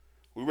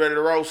We ready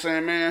to roll,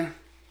 Sandman?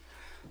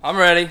 I'm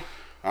ready.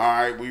 All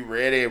right, we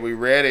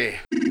ready.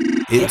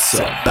 It's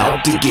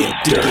about to get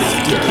dirty.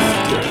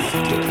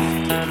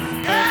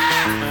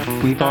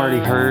 We've already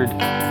heard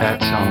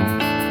that song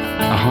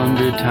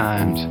 100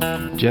 times,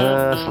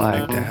 just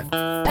like that.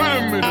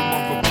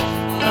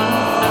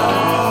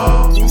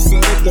 You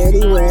said a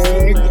dirty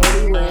word.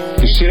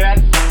 You see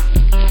that?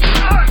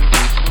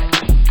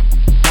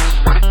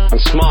 I'm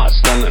smart,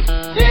 stunning.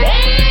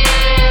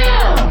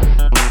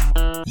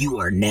 You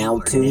are now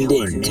tuned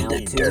in to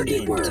the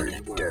dirty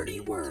word. Dirty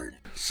word.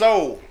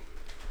 So,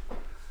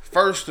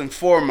 first and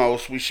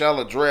foremost, we shall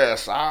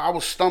address. I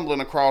was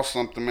stumbling across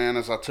something, man,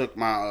 as I took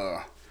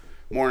my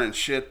morning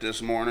shit this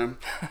morning.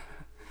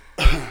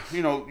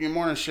 You know, your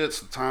morning shit's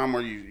the time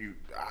where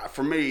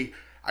for me,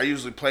 I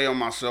usually play on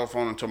my cell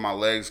phone until my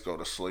legs go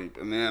to sleep.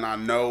 And then I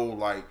know,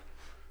 like,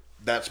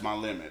 that's my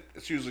limit.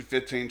 It's usually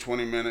 15,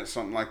 20 minutes,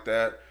 something like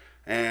that.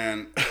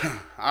 And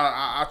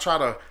I try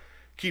to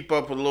keep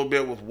up a little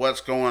bit with what's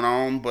going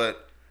on.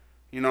 But,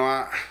 you know,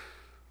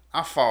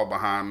 I fall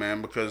behind,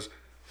 man, because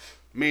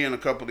me and a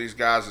couple of these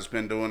guys that's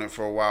been doing it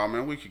for a while,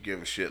 man, we could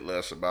give a shit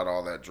less about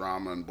all that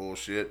drama and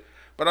bullshit.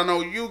 But I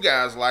know you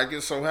guys like it,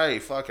 so hey,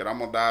 fuck it. I'm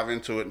going to dive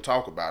into it and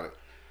talk about it.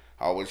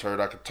 I always heard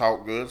I could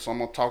talk good, so I'm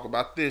going to talk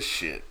about this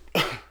shit.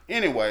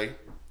 Anyway,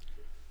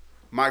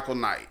 Michael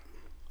Knight.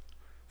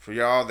 For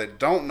y'all that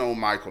don't know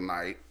Michael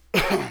Knight,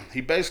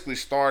 he basically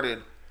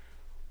started...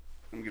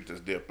 Let me get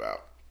this dip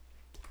out.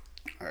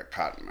 I got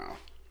cotton mouth.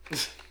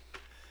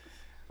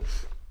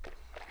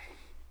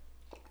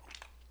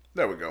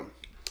 There we go.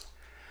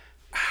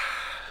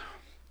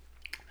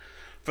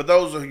 For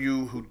those of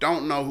you who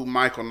don't know who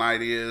Michael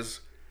Knight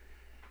is,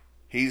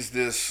 he's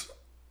this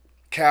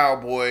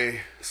cowboy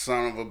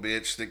son of a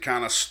bitch that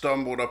kind of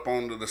stumbled up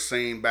onto the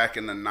scene back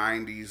in the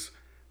 90s,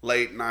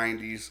 late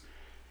 90s.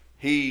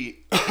 He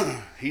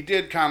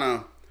did kind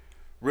of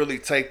really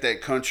take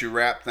that country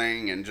rap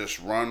thing and just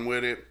run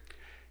with it.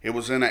 It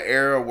was in an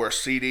era where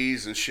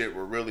CDs and shit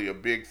were really a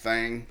big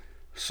thing.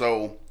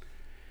 So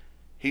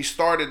he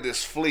started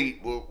this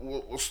fleet.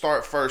 We'll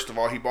start first of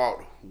all. He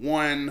bought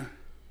one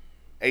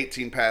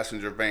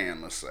 18-passenger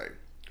van, let's say.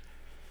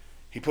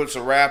 He puts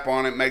a wrap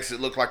on it, makes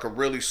it look like a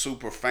really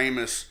super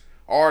famous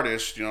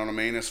artist, you know what I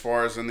mean, as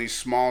far as in these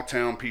small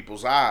town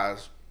people's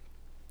eyes.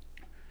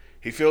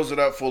 He fills it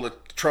up full of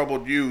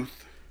troubled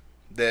youth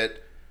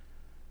that,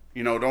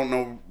 you know, don't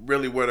know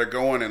really where they're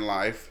going in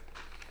life.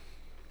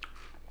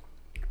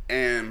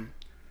 And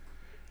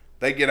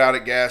they get out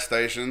at gas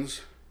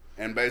stations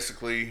and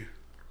basically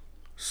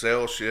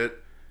sell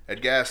shit at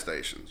gas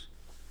stations.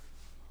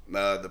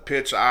 The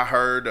pitch I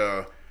heard,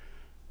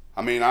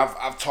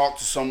 I've talked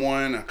to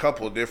someone, a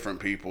couple of different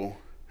people,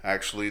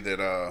 actually,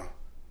 that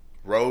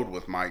rode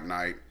with Mike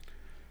Knight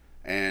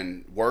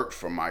and worked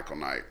for Michael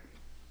Knight.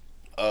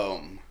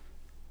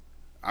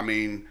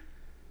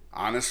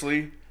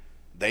 Honestly,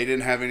 they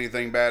didn't have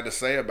anything bad to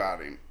say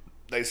about him.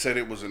 They said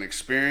it was an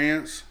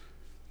experience.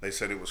 They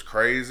said it was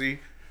crazy.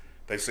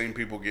 They seen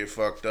people get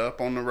fucked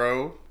up on the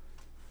road.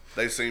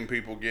 They seen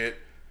people get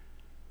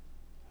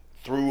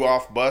threw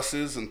off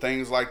buses and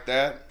things like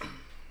that.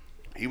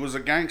 He was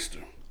a gangster.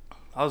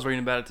 I was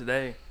reading about it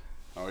today.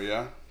 Oh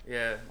yeah?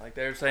 Yeah, like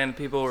they were saying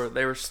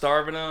they were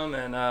starving them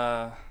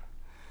and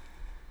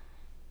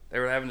they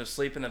were having to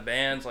sleep in the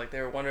vans. Like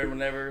they were wondering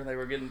whenever they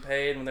were getting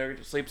paid when they were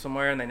to sleep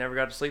somewhere, and they never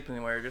got to sleep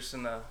anywhere, just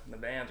in the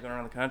vans going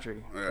around the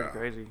country. Yeah. Pretty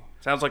crazy.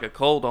 Sounds like a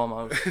cold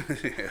almost.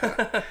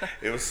 Yeah.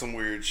 It was some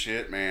weird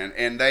shit, man.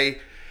 And they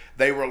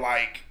were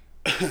like,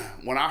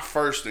 when I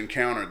first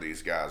encountered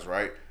these guys,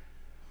 right?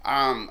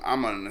 I'm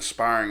an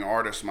aspiring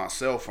artist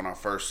myself when I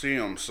first see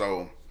them,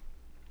 so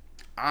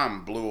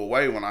I'm blew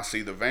away when I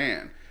see the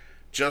van.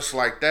 Just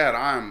like that,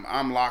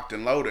 I'm locked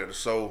and loaded.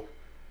 So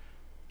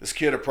this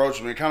kid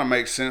approached me. It kind of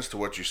makes sense to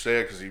what you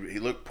said, because he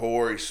looked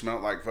poor. He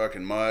smelled like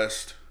fucking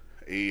must.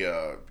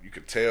 You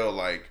could tell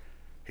like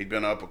he'd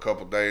been up a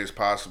couple days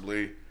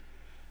possibly.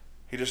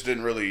 He just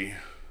didn't really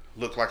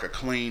look like a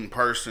clean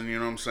person, you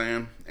know what I'm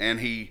saying?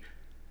 And he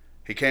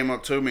came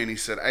up to me and he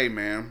said, "Hey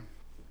man,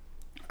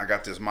 I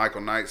got this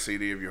Michael Knight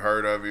CD. Have you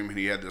heard of him?" And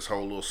he had this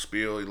whole little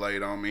spiel he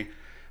laid on me.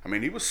 I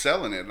mean, he was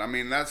selling it. I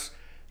mean, that's,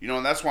 you know,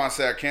 and that's why I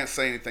say I can't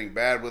say anything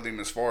bad with him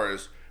as far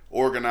as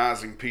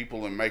organizing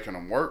people and making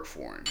them work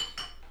for him.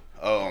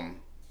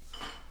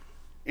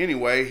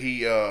 Anyway,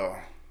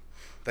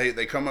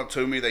 they come up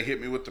to me, they hit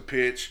me with the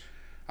pitch.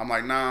 I'm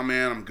like, "Nah,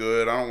 man, I'm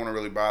good. I don't want to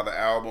really buy the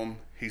album."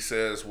 He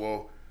says,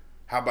 "Well,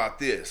 how about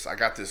this? I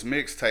got this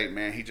mixtape,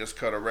 man. He just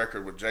cut a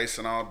record with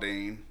Jason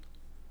Aldean,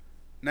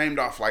 named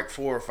off like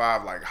 4 or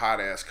 5 like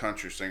hot ass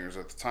country singers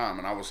at the time."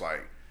 And I was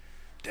like,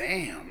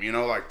 damn, you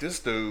know, like this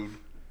dude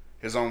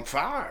is on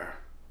fire.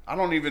 I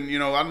don't even, you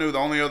know, I knew the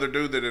only other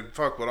dude that had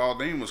fucked with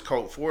Aldean was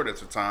Colt Ford at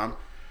the time.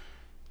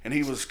 And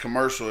he was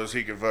commercial as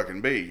he could fucking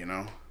be, you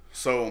know.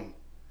 So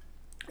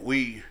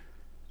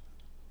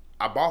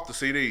I bought the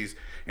CDs,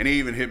 and he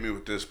even hit me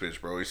with this bitch,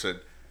 bro. He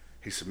said,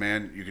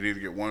 "Man, you could either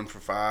get 1 for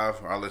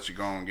 $5 or I'll let you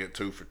go and get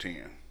 2 for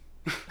 $10.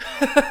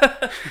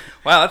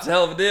 Wow, that's a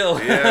hell of a deal.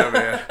 Yeah,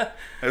 man.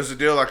 It was a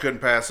deal I couldn't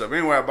pass up.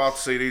 Anyway, I bought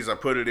the CDs, I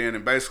put it in,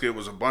 and basically it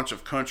was a bunch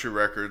of country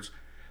records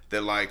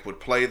that like would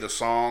play the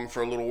song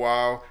for a little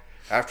while.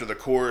 After the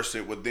chorus,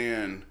 it would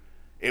then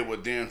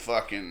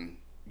fucking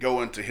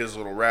go into his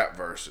little rap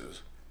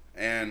verses.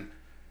 And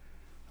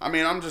I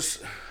mean,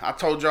 I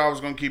told y'all I was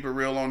gonna keep it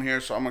real on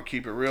here, so I'm gonna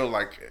keep it real.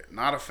 Like,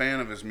 not a fan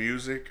of his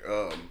music.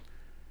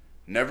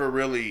 Never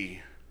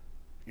really,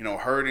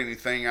 heard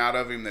anything out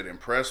of him that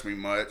impressed me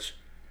much.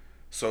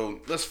 So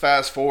let's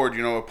fast forward,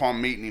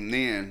 upon meeting him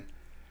then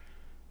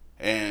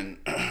and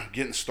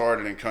getting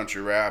started in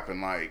country rap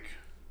and like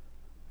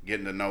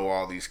getting to know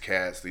all these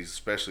cats,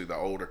 especially the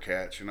older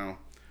cats,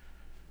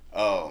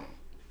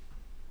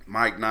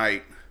 Mike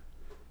Knight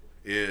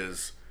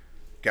is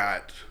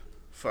got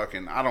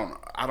fucking, I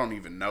don't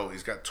even know.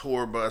 He's got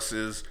tour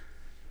buses,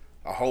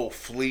 a whole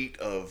fleet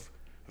of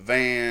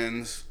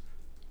vans,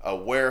 a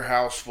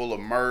warehouse full of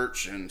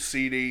merch and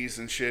CDs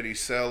and shit he's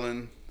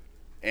selling.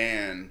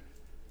 And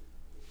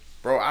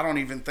bro, I don't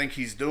even think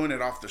he's doing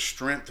it off the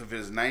strength of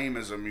his name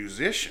as a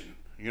musician.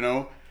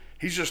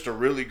 He's just a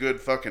really good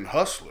fucking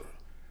hustler.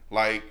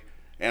 Like,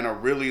 and a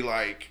really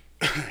like,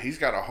 he's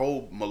got a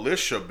whole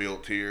militia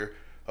built here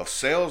of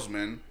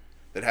salesmen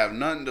that have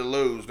nothing to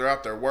lose. They're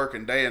out there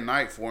working day and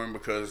night for him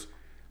because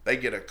they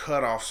get a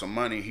cut off some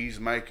money he's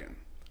making.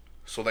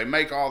 So they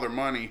make all their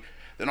money.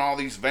 Then all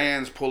these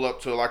vans pull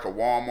up to like a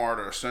Walmart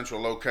or a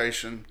central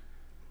location.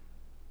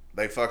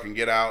 They fucking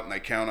get out and they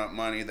count up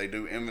money. They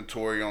do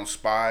inventory on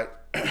spot.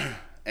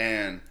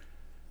 And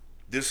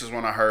this is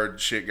when I heard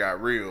shit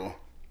got real.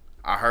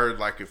 I heard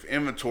like if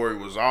inventory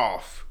was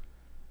off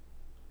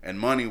and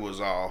money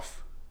was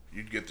off,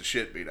 you'd get the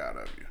shit beat out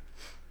of you.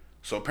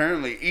 So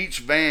apparently each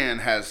van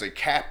has a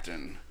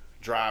captain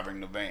driving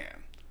the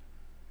van.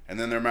 And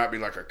then there might be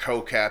like a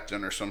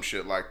co-captain or some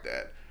shit like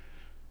that.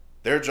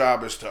 Their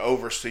job is to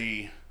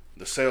oversee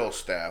the sales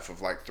staff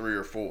of like 3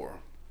 or 4.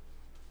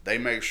 They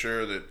make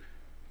sure that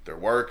they're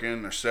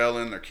working, they're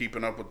selling, they're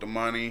keeping up with the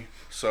money.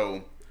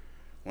 So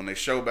when they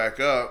show back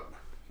up,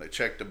 they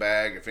check the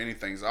bag. If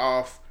anything's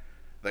off,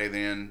 they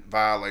then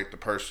violate the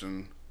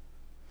person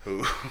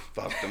who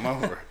fucked them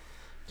over.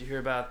 Did you hear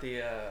about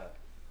the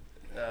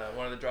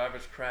one of the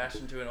drivers crashed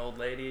into an old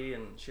lady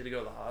and she had to go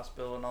to the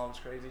hospital and all this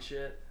crazy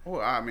shit?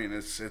 Well, I mean,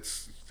 it's.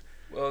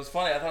 Well, it was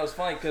funny. I thought it was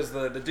funny because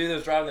the dude that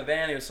was driving the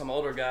van, he was some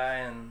older guy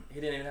and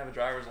he didn't even have a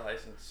driver's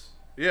license.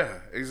 Yeah,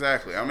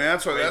 exactly. I mean,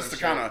 that's the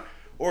kind of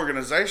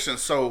organization.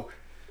 So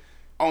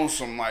on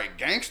some like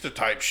gangster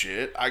type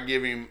shit, I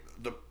give him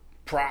the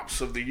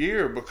props of the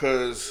year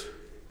because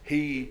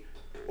he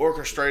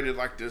orchestrated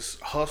like this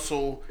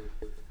hustle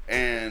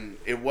and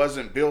it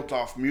wasn't built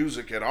off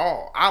music at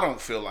all. I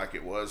don't feel like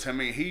it was. I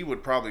mean, he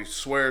would probably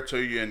swear to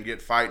you and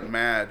get fighting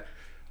mad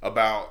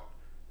about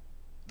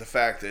the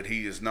fact that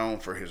he is known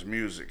for his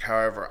music.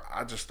 However,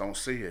 I just don't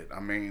see it. I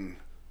mean,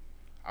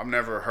 I've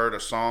never heard a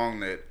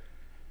song that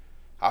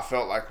I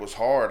felt like was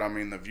hard. I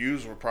mean, the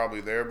views were probably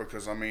there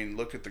because, I mean,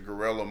 look at the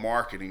guerrilla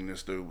marketing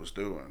this dude was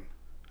doing.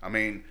 I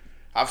mean,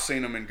 I've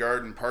seen him in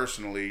Gurdon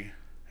personally,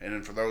 and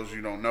then for those of you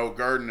who don't know,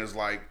 Gurdon is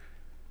like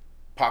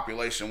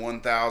population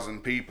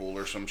 1,000 people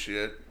or some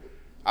shit.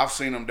 I've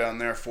seen him down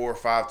there 4 or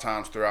 5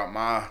 times throughout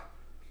my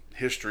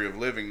history of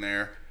living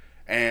there,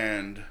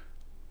 and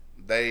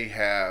they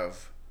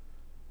have,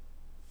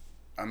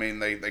 I mean,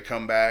 they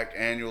come back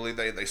annually.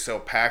 They sell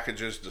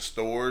packages to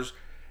stores.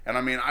 And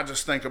I mean, I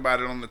just think about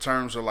it on the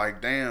terms of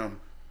like,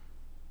 damn,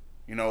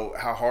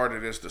 how hard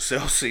it is to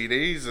sell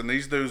CDs. And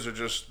these dudes are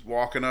just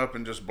walking up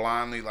and just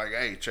blindly like,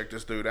 hey, check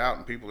this dude out.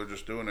 And people are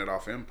just doing it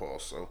off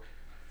impulse. So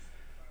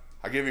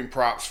I give him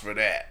props for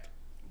that.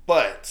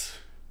 But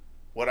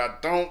what I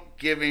don't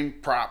give him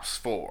props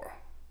for,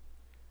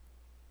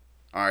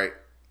 all right,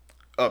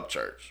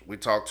 Upchurch. We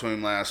talked to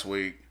him last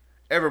week.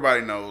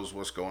 Everybody knows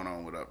what's going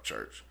on with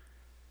Upchurch.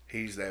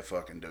 He's that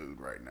fucking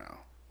dude right now.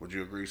 Would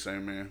you agree,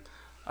 Sam, man?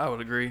 I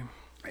would agree.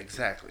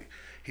 Exactly.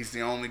 He's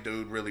the only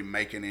dude really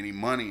making any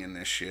money in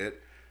this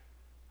shit.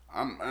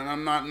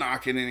 I'm not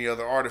knocking any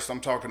other artists.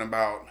 I'm talking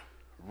about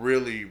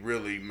really,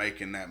 really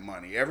making that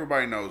money.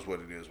 Everybody knows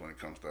what it is when it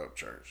comes to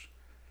Upchurch.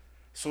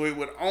 So it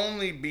would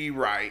only be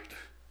right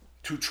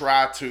to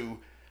try to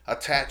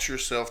attach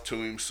yourself to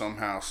him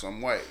somehow,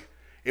 some way.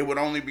 It would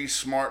only be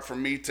smart for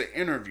me to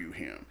interview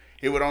him.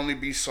 It would only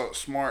be so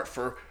smart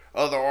for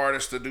other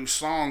artists to do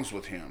songs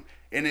with him.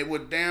 And it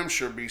would damn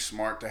sure be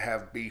smart to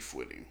have beef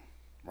with him.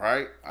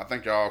 Right? I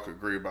think y'all could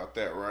agree about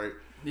that, right?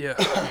 Yeah.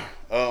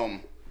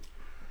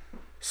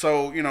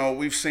 So,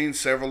 we've seen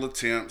several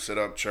attempts at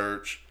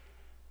Upchurch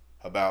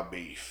about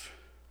beef.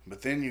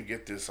 But then you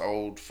get this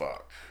old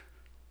fuck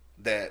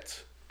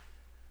that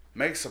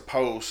makes a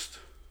post.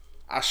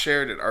 I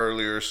shared it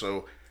earlier,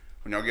 so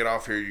when y'all get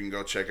off here, you can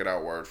go check it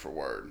out word for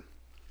word.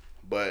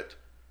 But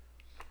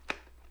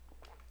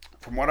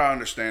from what I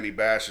understand, he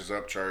bashes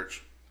Upchurch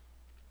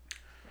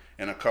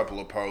in a couple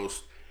of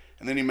posts.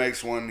 And then he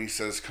makes one, he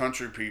says,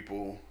 country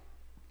people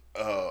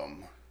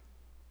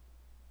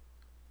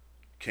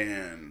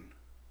can,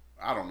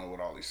 I don't know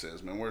what all he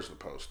says, man. Where's the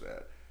post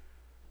at?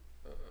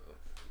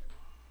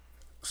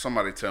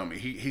 somebody tell me.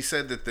 He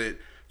said that the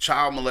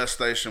child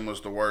molestation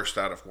was the worst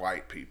out of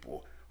white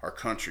people or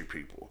country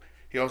people.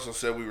 He also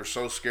said we were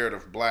so scared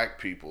of black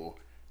people.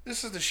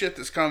 This is the shit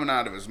that's coming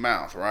out of his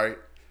mouth, right?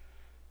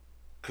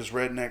 Because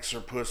rednecks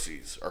are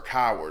pussies, or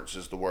cowards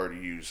is the word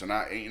he used. And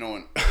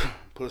and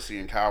pussy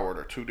and coward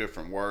are two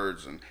different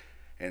words.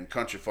 And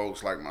country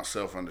folks like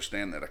myself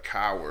understand that a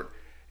coward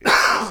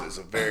is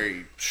a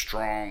very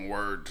strong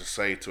word to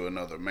say to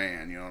another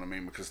man. You know what I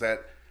mean? Because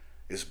that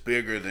is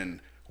bigger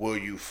than will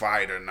you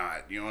fight or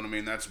not. You know what I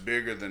mean? That's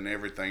bigger than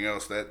everything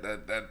else.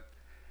 That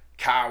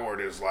coward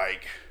is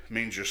like,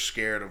 means you're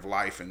scared of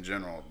life in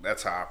general.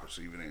 That's how I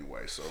perceive it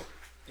anyway. So,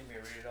 Give me a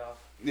read it off.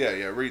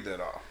 Yeah, read that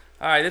off.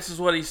 All right, this is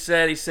what he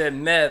said. He said,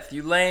 "Meth,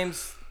 you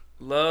lames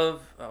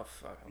love." Oh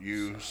fuck.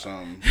 You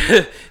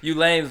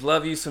lames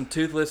love you some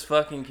toothless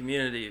fucking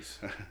communities.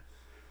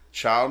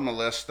 Child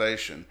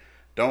molestation.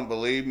 Don't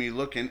believe me?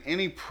 Look in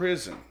any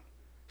prison.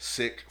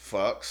 Sick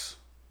fucks.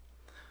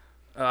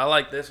 I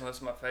like this one.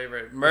 That's my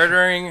favorite.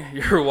 Murdering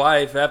your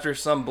wife after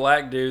some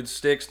black dude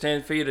sticks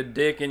 10 feet of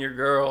dick in your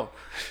girl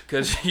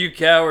because you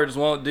cowards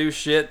won't do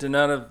shit to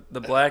none of the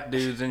black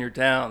dudes in your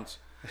towns.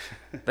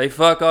 They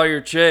fuck all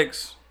your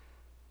chicks.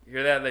 You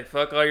hear that? They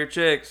fuck all your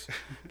chicks.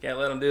 Can't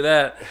let them do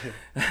that.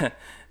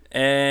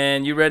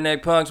 And you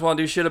redneck punks won't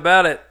do shit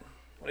about it.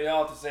 What do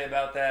y'all have to say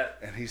about that?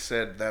 And he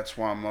said, that's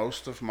why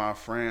most of my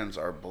friends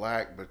are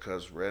black,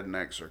 because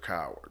rednecks are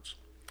cowards.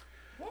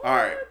 What? All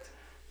right.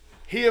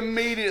 He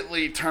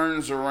immediately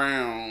turns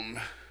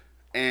around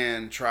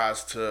and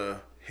tries to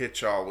hit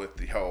y'all with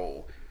the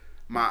whole,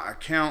 my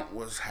account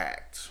was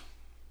hacked.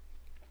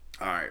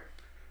 All right.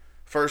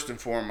 First and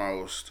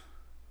foremost,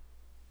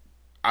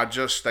 I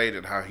just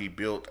stated how he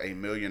built $1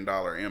 million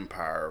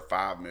empire,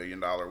 $5 million,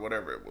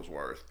 whatever it was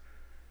worth,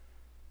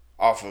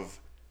 off of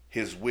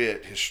his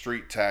wit, his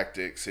street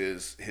tactics,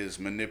 his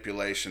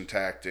manipulation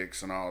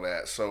tactics and all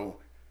that. So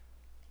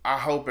I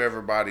hope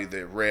everybody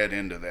that read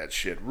into that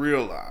shit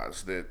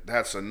realized that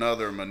that's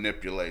another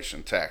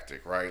manipulation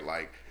tactic, right?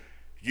 Like,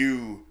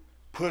 you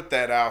put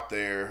that out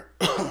there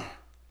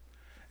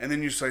and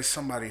then you say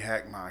somebody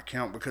hacked my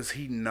account, because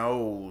he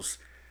knows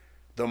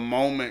the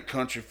moment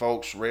country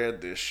folks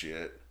read this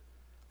shit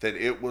that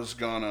it was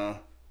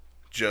gonna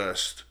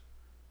just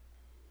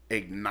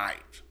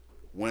ignite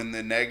when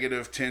the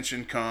negative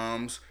tension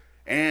comes.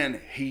 And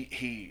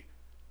he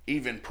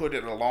even put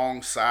it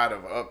alongside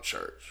of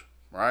Upchurch,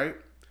 right?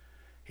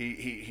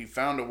 He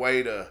found a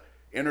way to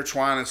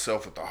intertwine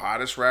himself with the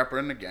hottest rapper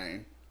in the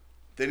game.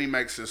 Then he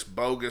makes this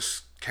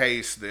bogus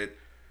case that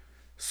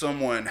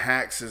someone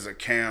hacks his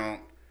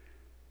account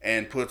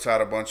and puts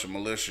out a bunch of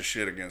malicious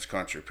shit against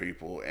country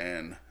people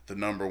and the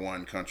number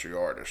one country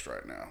artist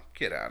right now.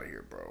 Get out of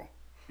here, bro.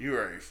 You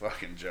are a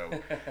fucking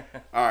joke.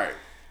 All right.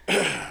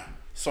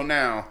 So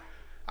now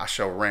I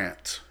shall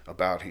rant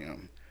about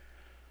him.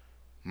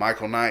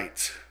 Michael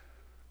Knight.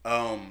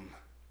 I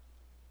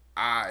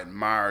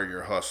admire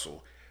your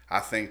hustle. I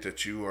think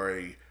that you are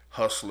a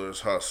hustler's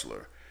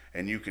hustler,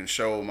 and you can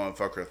show a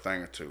motherfucker a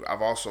thing or two.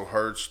 I've also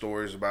heard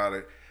stories about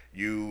it,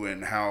 you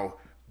and how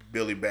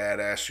Billy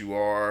Badass you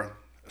are.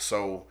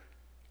 So,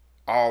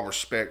 all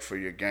respect for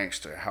your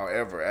gangster.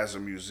 However, as a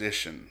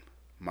musician,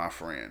 my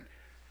friend,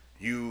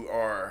 you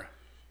are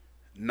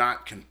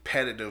not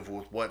competitive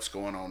with what's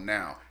going on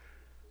now.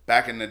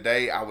 Back in the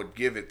day, I would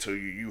give it to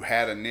you. You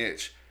had a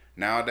niche.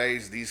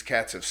 Nowadays, these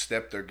cats have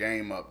stepped their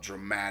game up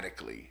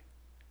dramatically.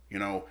 You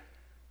know,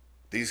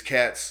 these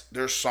cats,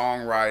 their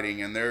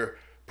songwriting and their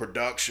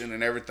production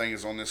and everything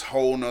is on this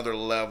whole nother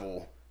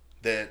level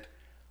that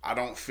I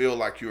don't feel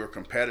like you are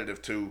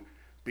competitive to.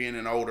 Being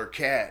an older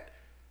cat,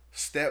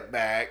 step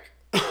back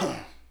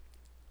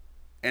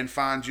and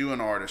find you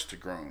an artist to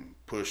groom,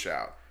 push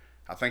out.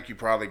 I think you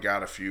probably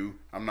got a few.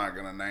 I'm not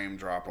going to name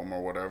drop them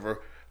or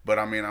whatever, but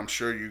I mean, I'm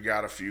sure you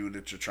got a few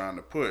that you're trying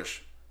to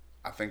push.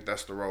 I think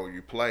that's the role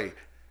you play.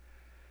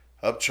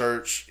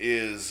 Upchurch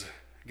is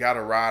got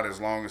to ride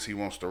as long as he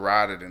wants to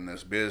ride it in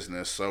this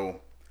business, so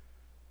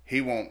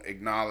he won't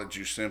acknowledge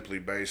you simply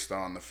based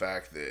on the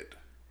fact that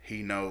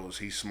he knows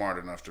he's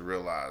smart enough to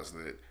realize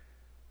that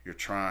you're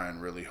trying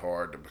really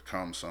hard to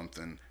become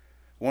something.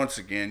 Once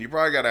again, you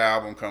probably got an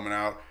album coming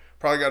out,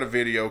 probably got a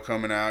video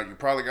coming out, you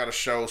probably got a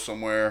show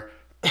somewhere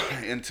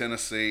in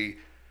Tennessee.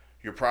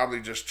 You're probably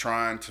just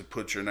trying to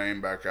put your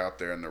name back out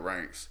there in the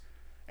ranks.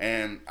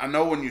 And I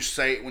know when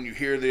you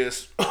hear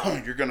this,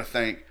 you're going to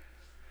think,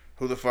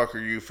 who the fuck are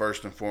you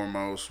first and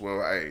foremost?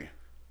 Well, hey,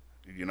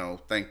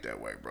 think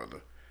that way,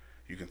 brother.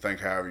 You can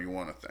think however you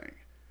want to think.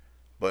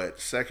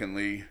 But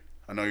secondly,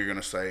 I know you're going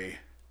to say,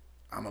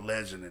 I'm a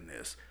legend in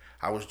this.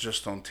 I was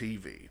just on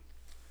TV.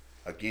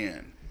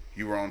 Again,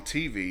 you were on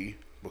TV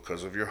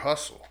because of your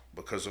hustle,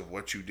 because of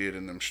what you did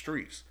in them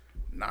streets,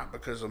 not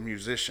because of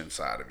musician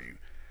side of you.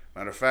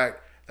 Matter of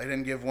fact, they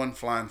didn't give one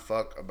flying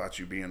fuck about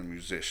you being a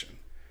musician.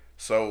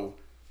 So,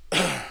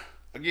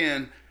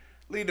 again,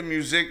 leave the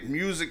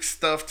music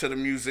stuff to the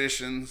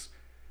musicians,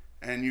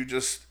 and you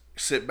just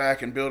sit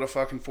back and build a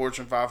fucking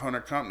Fortune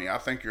 500 company. I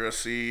think you're a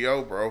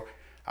CEO, bro.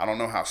 I don't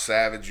know how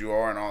savage you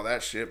are and all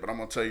that shit, but I'm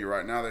going to tell you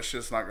right now, that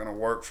shit's not going to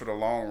work for the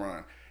long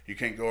run. You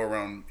can't go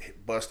around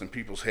busting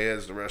people's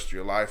heads the rest of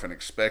your life and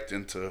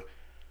expecting to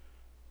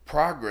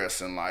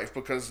progress in life,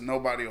 because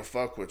nobody will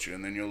fuck with you.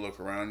 And then you'll look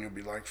around and you'll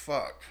be like,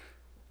 fuck,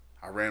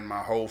 I ran my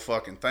whole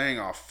fucking thing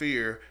off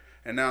fear,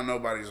 and now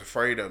nobody's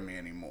afraid of me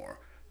anymore.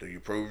 Do you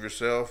prove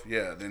yourself?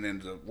 Yeah,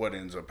 then what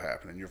ends up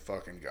happening? You're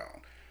fucking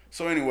gone.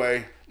 So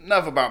anyway,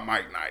 enough about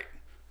Mike Knight.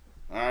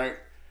 Alright?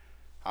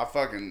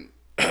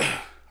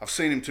 I've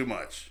seen him too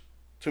much.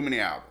 Too many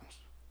albums.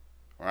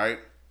 Right?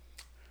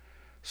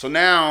 So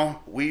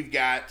now we've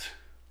got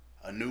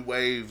a new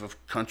wave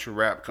of country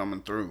rap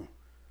coming through.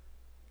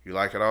 You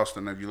like it,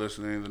 Austin? Have you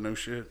listened to any of the new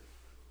shit?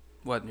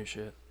 What new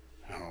shit?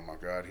 Oh my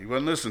God, he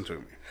wouldn't listen to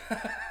me.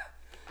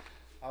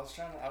 I was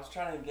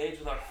trying to engage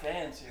with our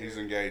fans here. He's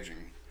engaging.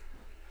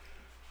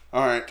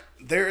 All right,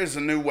 there is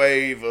a new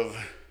wave of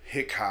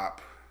hip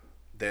hop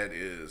that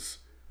is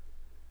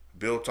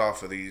built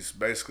off of these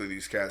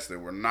cats that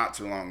were not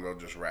too long ago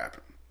just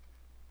rapping.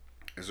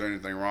 Is there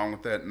anything wrong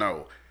with that?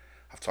 No.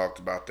 I've talked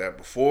about that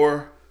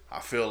before. I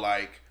feel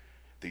like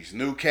these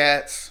new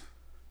cats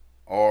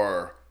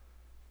are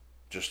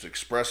just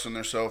expressing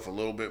themselves a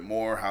little bit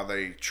more how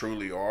they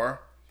truly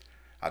are.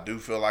 I do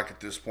feel like at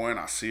this point,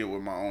 I see it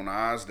with my own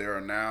eyes, there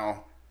are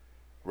now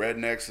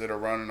rednecks that are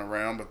running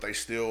around, but they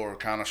still are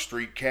kind of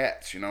street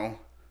cats, you know?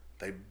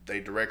 They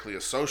directly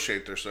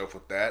associate themselves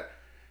with that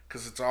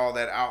because it's all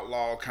that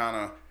outlaw kind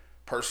of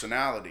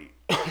personality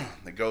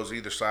that goes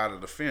either side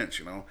of the fence,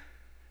 you know?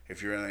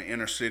 If you're an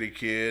inner city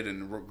kid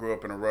and grew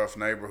up in a rough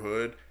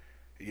neighborhood,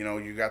 you know,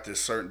 you got this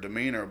certain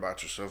demeanor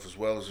about yourself, as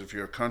well as if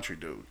you're a country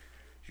dude.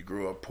 You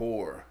grew up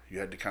poor. You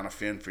had to kind of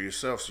fend for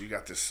yourself, so you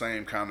got this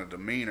same kind of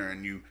demeanor,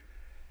 and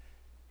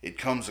it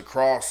comes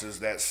across as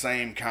that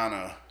same kind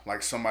of,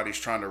 like somebody's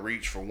trying to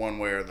reach for one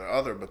way or the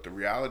other, but the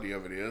reality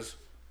of it is,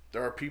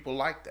 there are people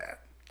like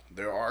that.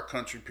 There are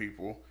country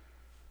people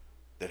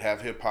that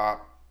have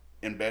hip-hop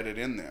embedded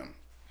in them.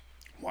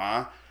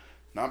 Why?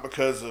 Not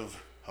because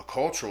of a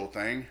cultural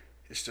thing,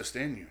 it's just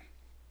in you.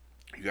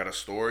 You got a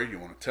story, you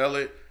want to tell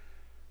it.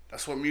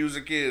 That's what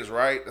music is,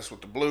 right? That's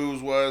what the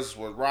blues was,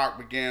 what rock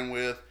began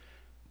with.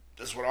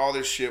 That's what all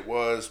this shit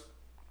was,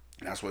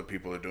 and that's what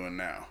people are doing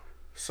now.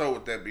 So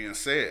with that being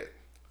said,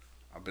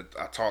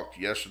 I talked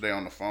yesterday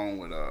on the phone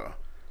with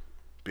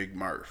Big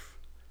Murph.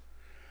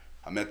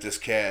 I met this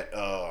cat,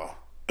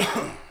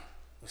 let's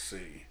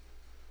see,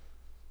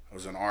 I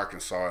was in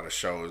Arkansas at a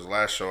show. It was the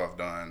last show I've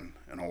done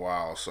in a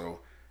while, so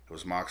it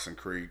was Moxon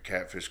Creek,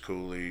 Catfish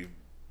Cooley,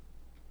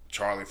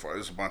 Charlie Ford.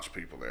 There's a bunch of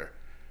people there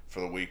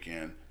for the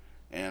weekend.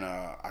 And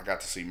I got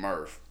to see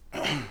Murph.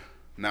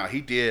 Now,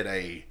 he did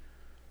a,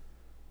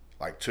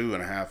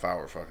 2.5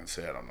 hour fucking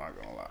set, I'm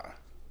not gonna lie.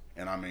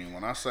 And I mean,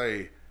 when I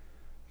say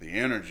the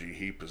energy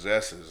he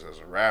possesses as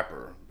a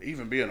rapper,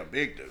 even being a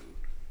big dude,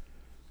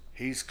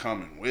 he's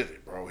coming with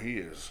it, bro. He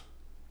is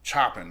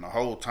chopping the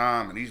whole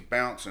time, and he's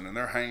bouncing, and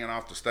they're hanging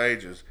off the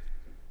stages,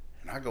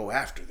 and I go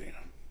after them.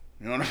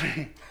 You know what I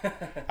mean?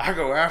 I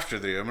go after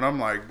them, and I'm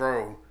like,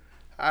 bro,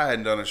 I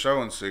hadn't done a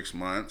show in 6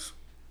 months.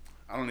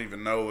 I don't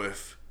even know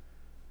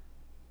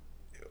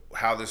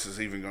how this is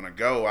even going to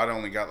go. I'd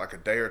only got like a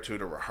day or two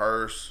to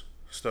rehearse,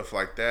 stuff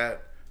like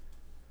that.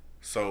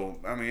 So,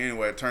 I mean,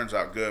 anyway, it turns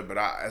out good. But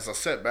as I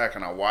sat back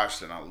and I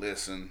watched it and I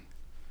listened,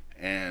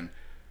 and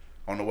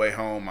on the way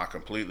home, I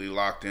completely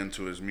locked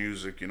into his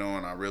music, you know,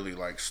 and I really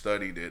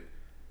studied it.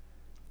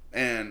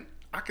 And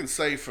I can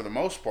say for the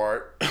most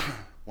part,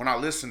 when I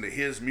listened to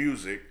his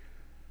music,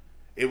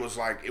 it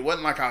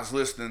wasn't like I was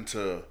listening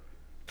to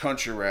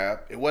country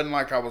rap. It wasn't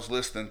like I was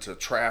listening to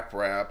trap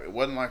rap. It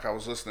wasn't like I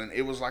was listening.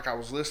 It was like I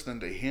was listening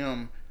to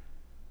him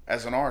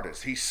as an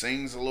artist. He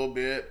sings a little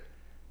bit.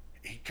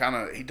 He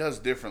does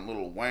different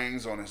little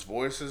wangs on his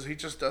voices. He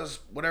just does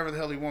whatever the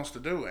hell he wants to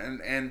do.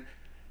 And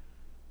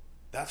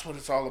that's what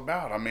it's all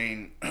about. I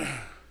mean,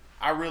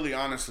 I really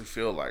honestly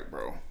feel like,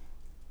 bro,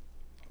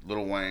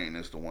 Lil Wayne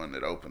is the one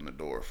that opened the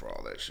door for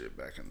all that shit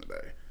back in the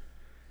day.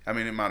 I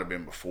mean, it might have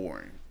been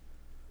before him.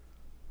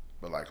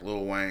 But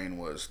Lil Wayne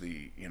was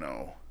the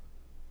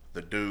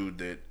dude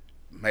that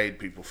made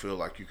people feel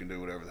like you can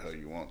do whatever the hell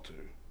you want to.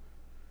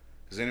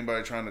 Is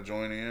anybody trying to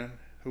join in?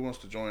 Who wants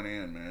to join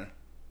in, man?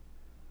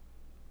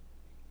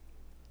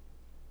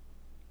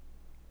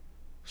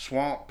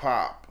 Swamp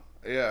Pop.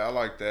 Yeah, I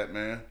like that,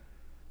 man.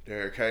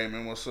 Derek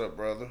Heyman, what's up,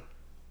 brother?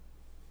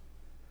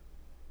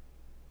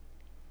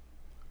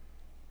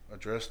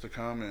 Address the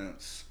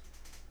comments.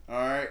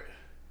 Alright.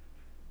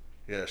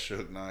 Yeah,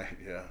 Suge Knight,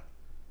 yeah.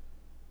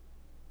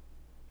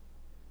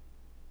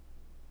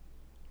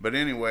 But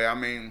anyway, I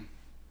mean,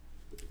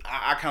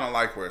 I kind of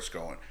like where it's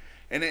going.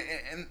 And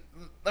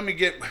let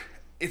me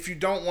if you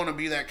don't want to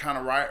be that kind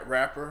of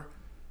rapper,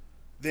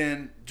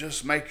 then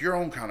just make your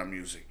own kind of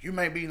music. You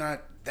may be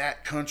not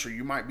that country.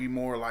 You might be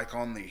more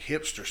on the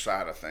hipster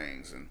side of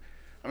things. And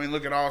I mean,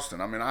 look at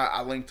Austin. I mean,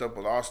 I linked up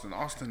with Austin.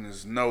 Austin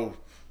is no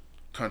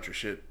country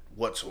shit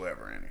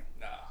whatsoever in him.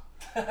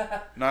 Nah.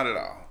 Not at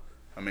all.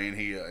 I mean,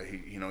 he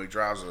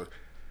drives a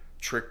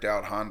tricked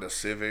out Honda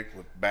Civic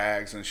with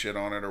bags and shit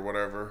on it or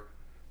whatever.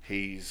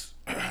 He's,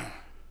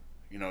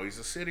 you know, he's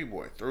a city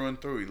boy through and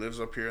through. He lives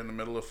up here in the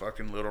middle of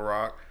fucking Little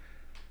Rock.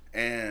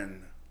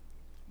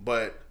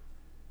 But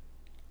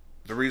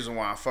the reason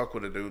why I fuck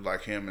with a dude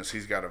like him is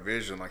he's got a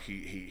vision. Like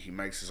he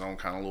makes his own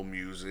kind of little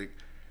music.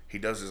 He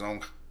does his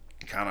own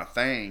kind of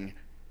thing.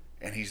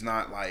 And he's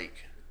not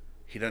like,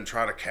 he doesn't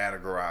try to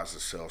categorize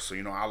himself. So,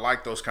 you know, I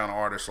like those kind of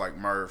artists like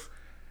Murph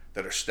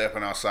that are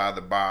stepping outside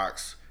the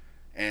box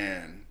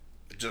and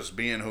just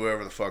being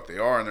whoever the fuck they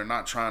are, and they're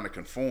not trying to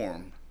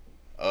conform.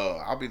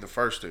 I'll be the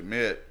first to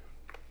admit,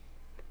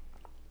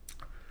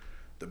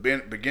 the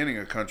beginning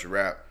of country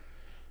rap,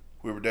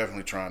 we were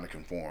definitely trying to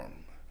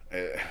conform.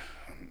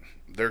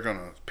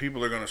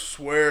 People are gonna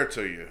swear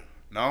to you,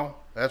 no,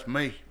 that's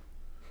me.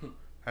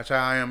 That's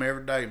how I am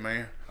every day,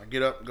 man. I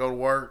get up and go to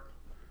work,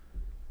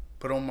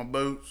 put on my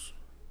boots.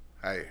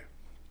 Hey,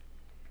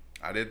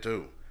 I did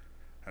too.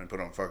 I didn't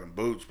put on fucking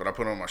boots, but I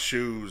put on my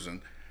shoes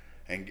and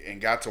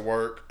got to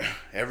work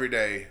every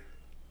day.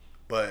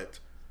 But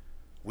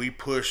we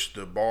pushed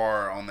the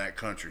bar on that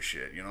country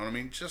shit, you know what I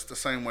mean? Just the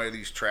same way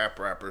these trap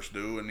rappers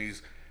do. And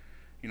these,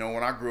 you know,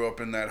 when I grew up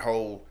in that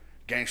whole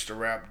gangster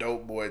rap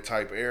dope boy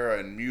type era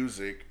in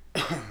music,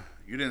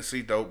 you didn't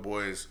see dope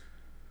boys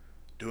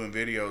doing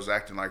videos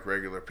acting like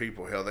regular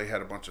people. Hell, they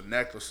had a bunch of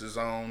necklaces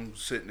on,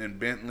 sitting in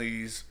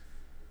Bentleys,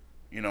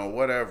 you know,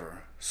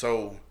 whatever.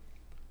 So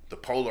the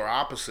polar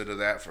opposite of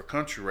that for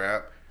country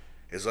rap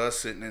is us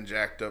sitting in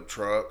jacked up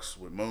trucks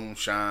with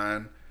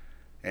moonshine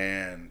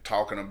and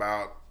talking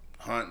about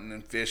hunting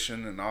and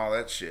fishing and all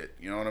that shit.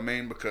 You know what I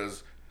mean?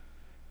 Because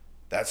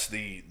that's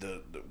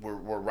we're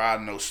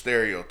riding those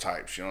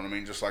stereotypes. You know what I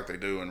mean? Just like they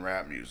do in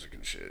rap music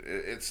and shit.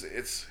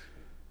 It's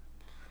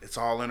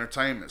all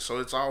entertainment. So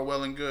it's all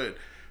well and good.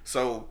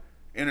 So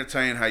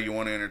entertain how you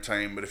want to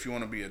entertain. But if you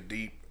want to be a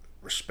deep,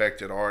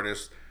 respected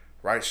artist,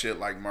 write shit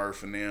like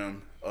Murph and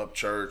them,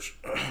 Upchurch.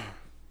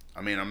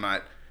 I mean, I'm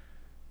not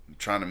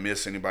trying to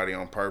miss anybody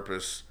on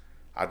purpose.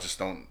 I just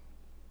don't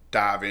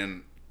dive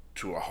in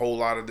to a whole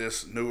lot of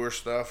this newer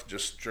stuff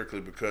just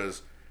strictly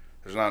because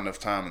there's not enough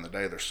time in the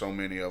day. There's so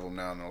many of them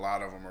now, and a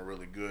lot of them are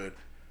really good.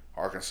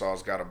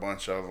 Arkansas's got a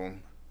bunch of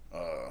them.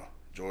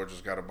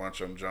 Georgia's got a bunch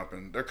of them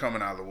jumping. They're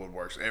coming out of the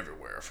woodworks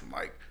everywhere, from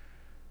like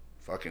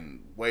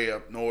fucking way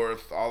up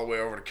north all the way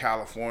over to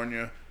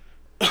California.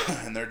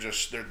 And they're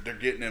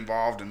getting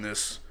involved in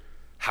this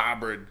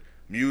hybrid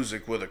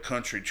music with a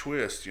country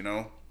twist, you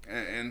know.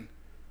 And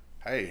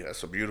hey,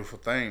 that's a beautiful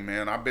thing,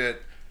 man. I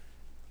bet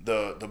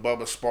the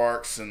Bubba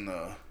Sparks and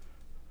the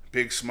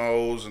Big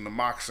Smoes and the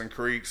Moccasin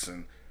Creeks,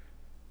 and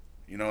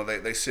you know,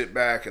 they sit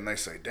back and they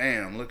say,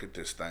 damn, look at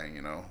this thing,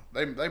 you know.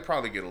 They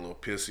probably get a little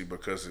pissy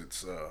because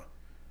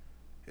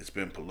it's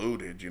been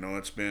polluted, you know.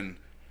 It's been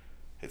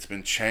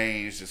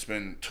changed. It's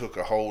been took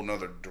a whole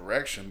nother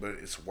direction, but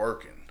it's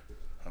working.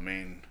 I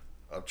mean,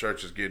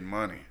 Upchurch is getting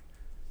money.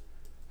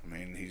 I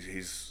mean,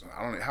 he's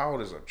I don't know, how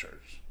old is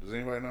Upchurch? Does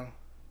anybody know?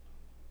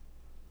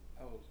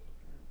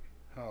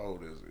 How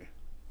old is he?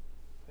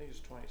 I think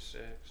he's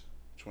 26.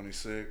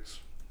 26.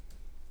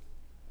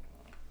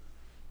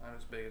 I'm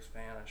his biggest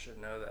fan. I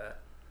should know that.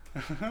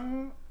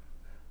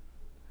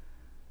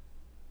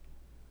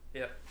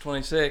 Yep,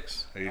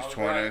 26. He's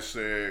 26.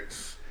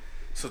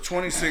 Right. So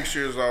 26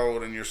 years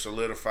old, and you're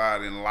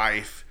solidified in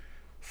life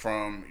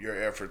from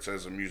your efforts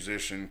as a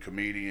musician,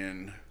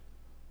 comedian,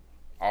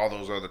 all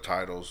those other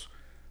titles,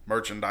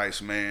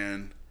 merchandise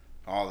man,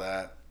 all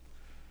that.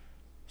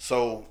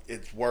 So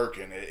it's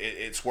working.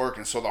 It's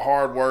working. So the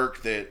hard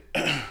work that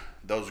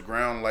those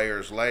ground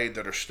layers laid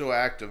that are still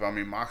active. I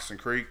mean, Moccasin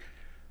Creek,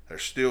 they're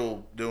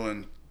still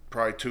doing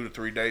probably 2 to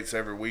 3 dates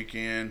every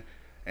weekend.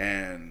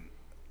 And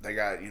they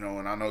got, you know,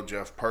 and I know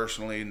Jeff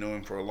personally, knew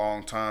him for a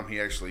long time. He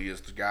actually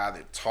is the guy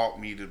that taught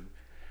me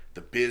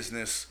the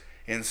business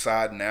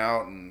inside and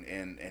out,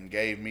 and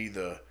gave me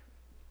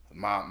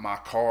my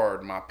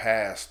card, my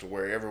pass, to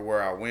where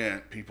everywhere I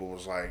went, people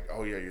was like,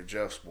 oh yeah, you're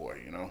Jeff's boy,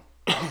 you know.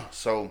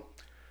 So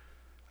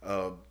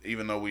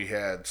even though we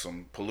had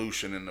some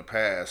pollution in the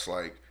past,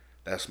 like,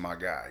 that's my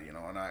guy, you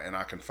know, and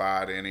I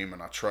confide in him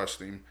and I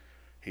trust him.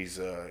 He's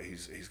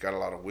got a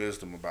lot of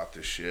wisdom about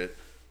this shit,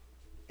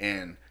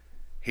 and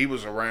he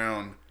was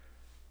around.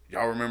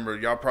 Y'all remember?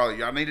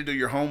 Y'all need to do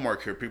your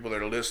homework here, people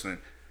that are listening.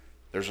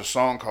 There's a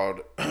song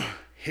called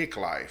Hick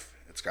Life.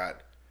 It's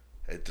got,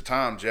 at the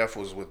time, Jeff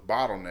was with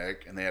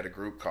Bottleneck, and they had a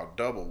group called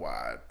Double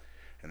Wide,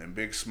 and then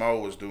Big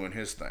Smo was doing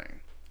his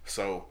thing.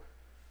 So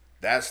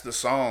that's the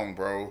song,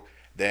 bro,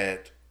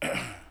 that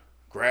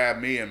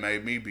grabbed me and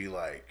made me be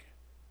like,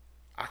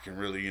 I can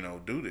really, you know,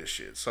 do this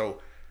shit.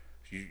 So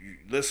you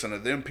listen to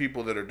them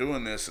people that are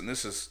doing this, and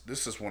this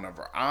is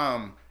whenever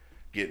I'm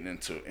getting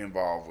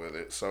involved with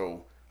it.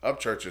 So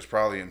Upchurch is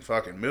probably in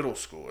fucking middle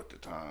school at the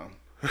time,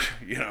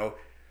 you know,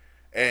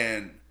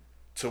 and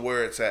to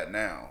where it's at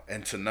now,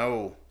 and to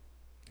know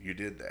you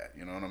did that,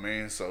 you know what I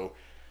mean? So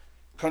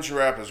country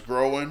rap is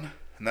growing,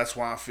 and that's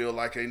why I feel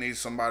like they need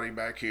somebody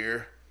back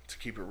here to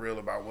keep it real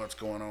about what's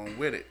going on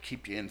with it,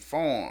 keep you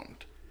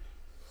informed.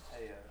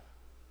 Hey,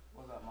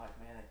 what about Mike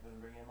Manick? Gonna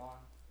bring him on?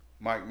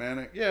 Mike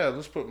Manic? Yeah,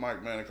 let's put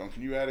Mike Manic on.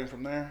 Can you add him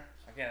from there?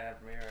 I can't have it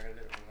from here. I gotta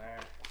do it from there.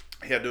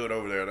 Yeah, do it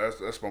over there.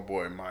 That's my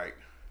boy Mike.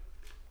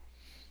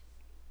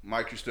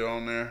 Mike, you still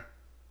on there?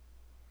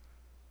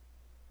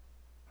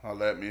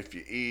 Holla at me if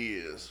you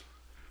is.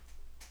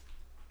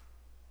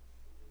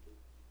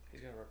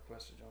 He's got a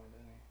request to join,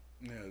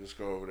 didn't he? Yeah, just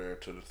go over there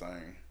to the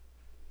thing.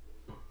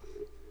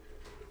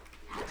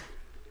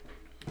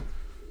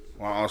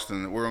 Well,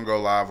 Austin, we're gonna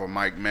go live with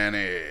Mike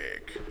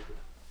Manic.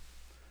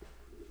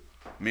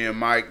 Me and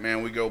Mike,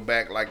 man, we go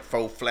back like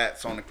 4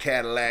 flats on a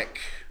Cadillac.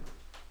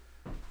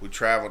 We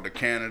traveled to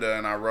Canada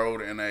and I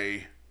rode in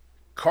a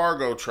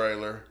cargo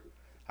trailer.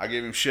 I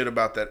give him shit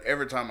about that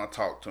every time I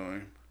talk to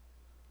him.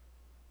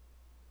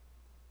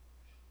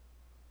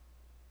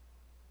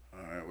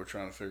 Alright, we're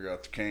trying to figure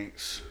out the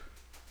kinks.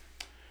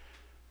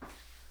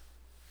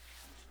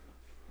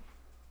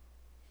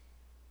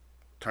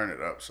 Turn it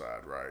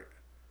upside right.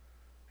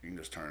 You can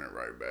just turn it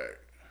right back.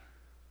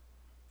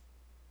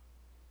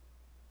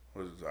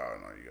 What is that? Oh,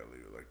 no, you gotta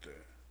leave it like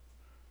that.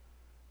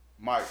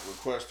 Mike,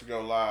 request to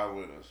go live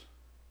with us.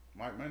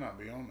 Mike may not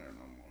be on there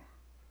no more.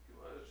 He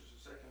was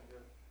just a second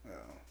ago. Yeah.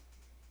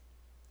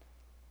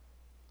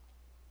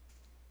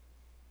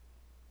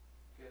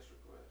 Guest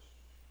request.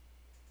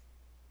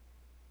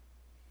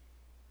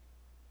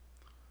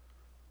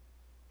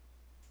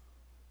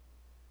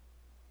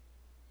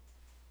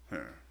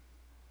 Here.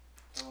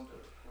 Someone did a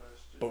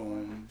request.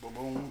 Boom, boom,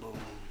 boom, boom.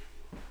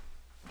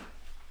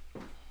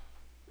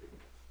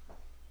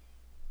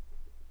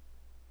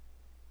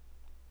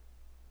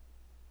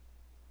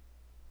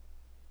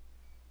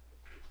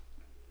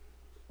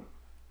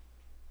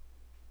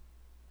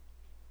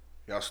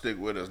 Y'all stick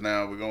with us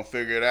now. We're gonna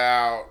figure it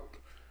out.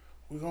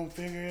 We're gonna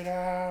figure it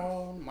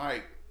out.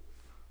 Mike.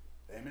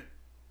 Damn it.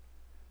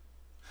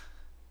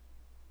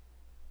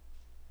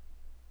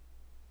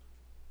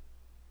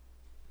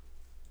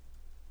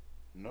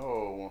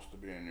 Noah wants to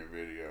be in your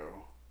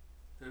video.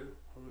 Who?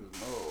 Who is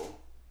Noah?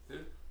 Who?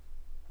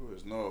 Who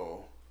is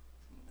Noah?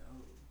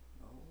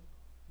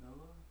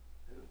 Noah?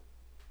 Who?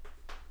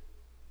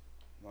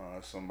 No,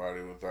 that's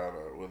somebody with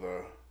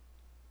a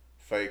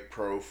fake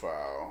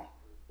profile.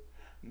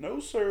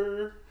 No,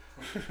 sir.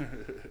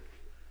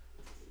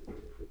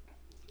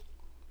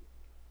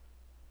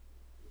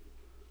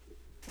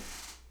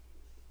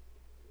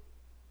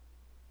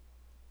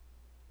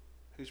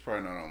 He's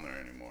probably not on there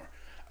anymore.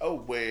 Oh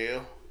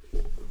well.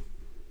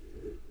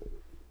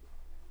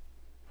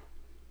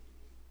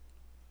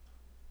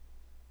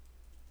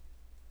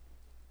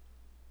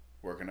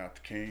 Working out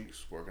the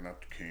kinks, working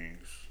out the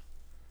kinks.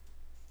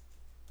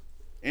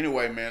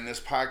 Anyway, man,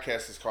 this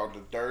podcast is called The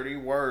Dirty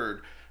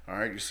Word. All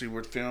right, you see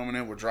we're filming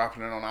it. We're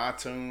dropping it on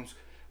iTunes.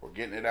 We're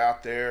getting it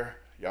out there.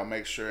 Y'all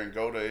make sure and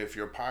go to, if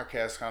you're a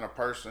podcast kind of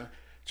person,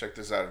 check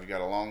this out. If you got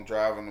a long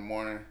drive in the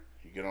morning,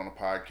 you get on a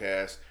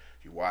podcast,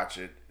 you watch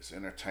it. It's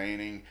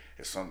entertaining.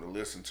 It's something to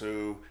listen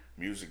to.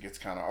 Music gets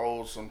kind of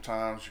old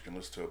sometimes. You can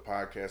listen to a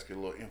podcast, get a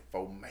little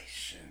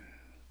information.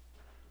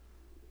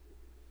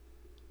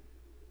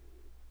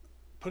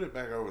 Put it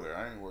back over there.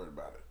 I ain't worried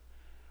about it.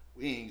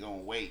 We ain't gonna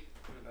wait.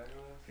 Put it back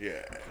on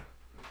there? Yeah.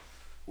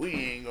 We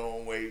ain't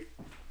gonna wait.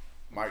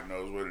 Mike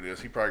knows what it is.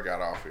 He probably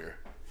got off here.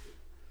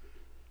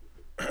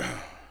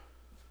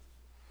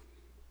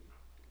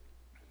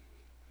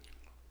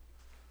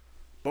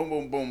 Boom,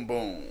 boom, boom,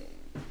 boom.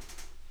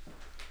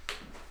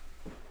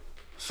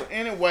 So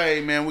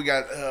anyway, man, we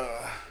got,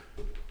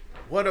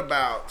 what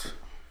about,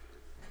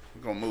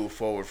 we're gonna move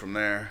forward from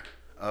there.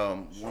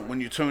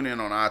 When you tune in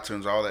on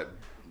iTunes,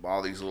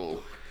 all these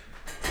little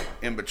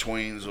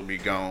in-betweens will be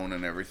gone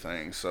and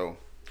everything. So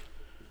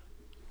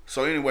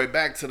anyway,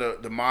 back to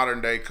the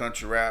modern day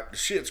country rap. The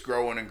shit's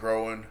growing and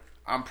growing.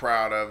 I'm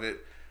proud of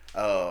it.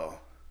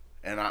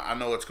 And I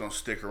know it's going to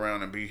stick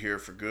around and be here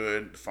for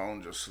good. The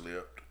phone just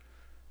slipped.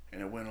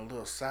 And it went a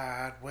little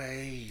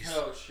sideways.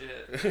 Oh,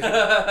 shit.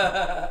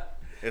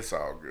 It's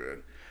all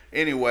good.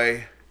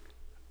 Anyway,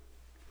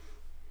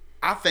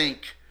 I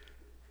think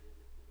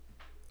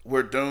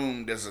we're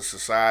doomed as a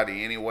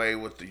society anyway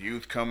with the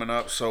youth coming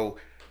up. So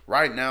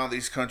right now,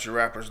 these country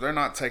rappers, they're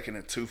not taking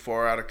it too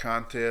far out of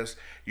contest.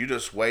 You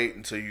just wait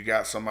until you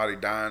got somebody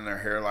dyeing their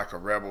hair like a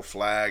rebel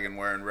flag and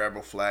wearing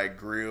rebel flag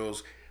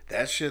grills.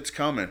 That shit's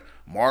coming.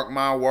 Mark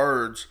my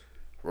words.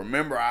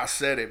 Remember, I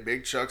said it.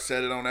 Big Chuck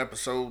said it on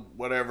episode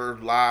whatever,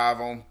 live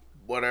on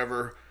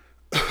whatever.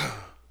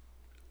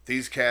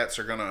 These cats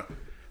are gonna,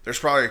 there's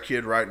probably a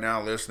kid right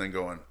now listening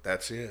going,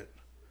 that's it.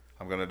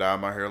 I'm gonna dye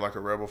my hair like a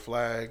rebel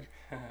flag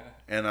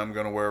and I'm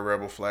gonna wear a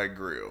rebel flag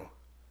grill.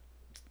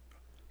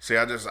 See,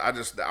 I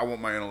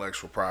want my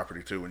intellectual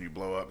property too when you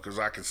blow up, because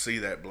I can see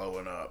that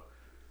blowing up.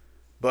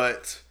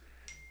 But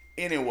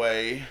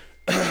anyway,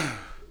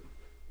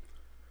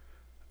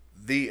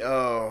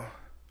 the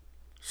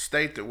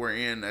state that we're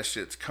in, that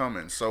shit's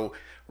coming. So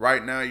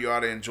right now, you ought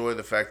to enjoy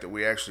the fact that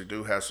we actually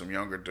do have some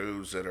younger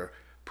dudes that are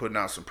putting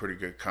out some pretty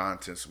good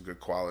content, some good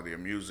quality of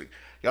music.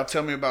 Y'all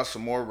tell me about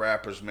some more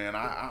rappers, man.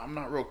 I'm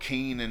not real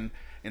keen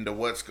into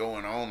what's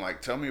going on.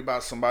 Like, tell me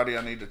about somebody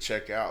I need to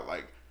check out.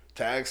 Like,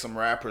 tag some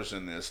rappers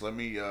in this. Let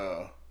me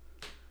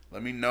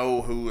Let me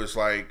know who is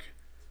like,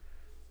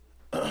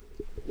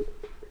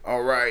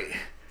 all right.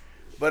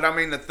 But I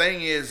mean, the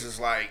thing is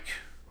like,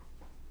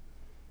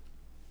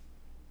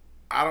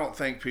 I don't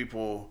think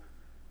people,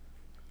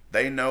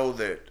 they know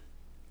that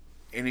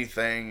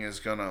anything is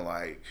gonna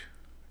like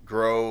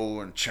grow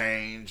and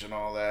change and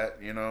all that,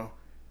 you know.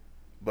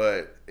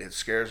 But it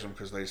scares them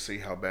because they see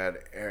how bad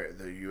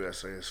the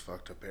USA has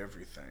fucked up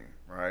everything,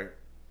 right?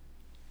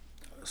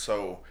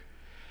 So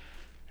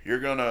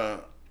you're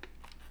gonna,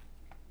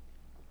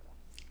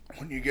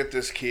 when you get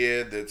this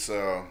kid that's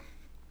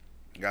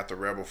got the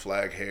rebel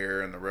flag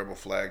hair and the rebel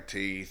flag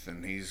teeth,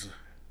 and he's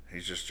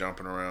just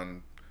jumping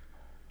around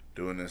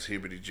doing this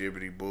hibbity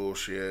jibbity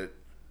bullshit,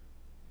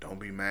 don't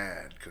be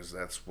mad, because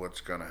that's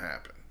what's gonna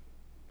happen.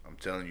 I'm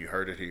telling you,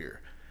 heard it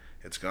here.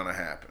 It's gonna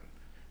happen.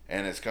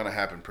 And it's gonna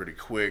happen pretty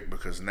quick,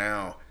 because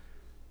now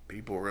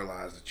people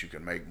realize that you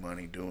can make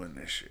money doing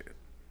this shit.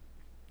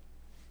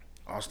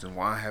 Austin,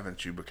 why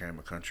haven't you become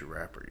a country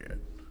rapper yet?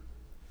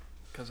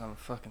 Because I'm a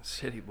fucking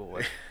city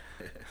boy.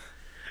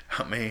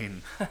 I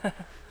mean,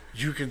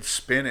 you can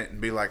spin it and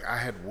be like, I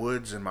had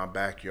woods in my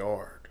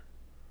backyard.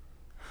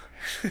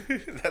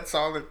 That's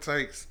all it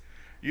takes.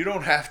 You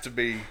don't have to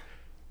be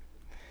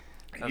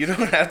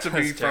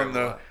from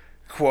the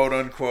quote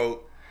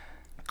unquote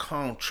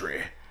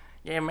country.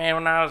 Yeah, man,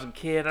 when I was a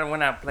kid, I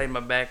went out and played in my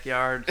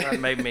backyard, so that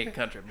made me a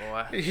country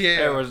boy. Yeah.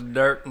 There was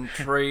dirt and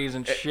trees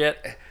and shit.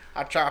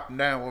 I chopped them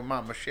down with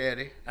my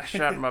machete. I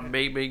shot my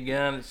BB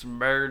gun at some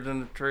birds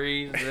in the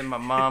trees, and then my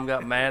mom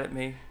got mad at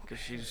me because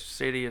she's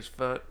city as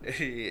fuck.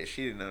 Yeah,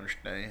 she didn't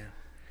understand.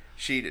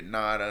 She did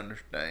not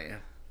understand.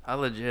 I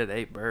legit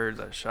ate birds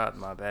I shot in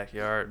my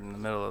backyard in the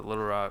middle of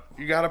Little Rock.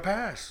 You got a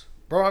pass.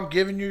 Bro, I'm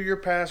giving you your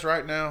pass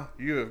right now.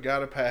 You have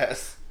got a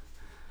pass.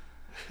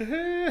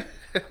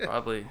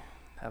 Probably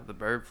have the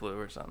bird flu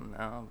or something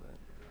now. But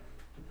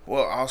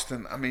Well,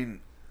 Austin, I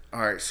mean,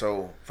 all right,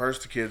 so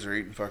first the kids are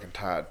eating fucking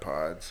Tide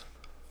Pods.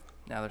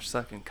 now they're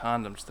sucking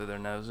condoms through their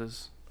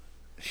noses.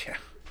 Yeah.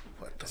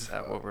 What the Is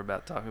fuck? that what we're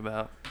about to talk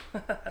about?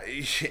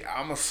 Yeah,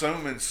 I'm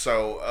assuming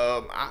so.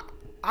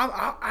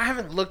 I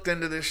haven't looked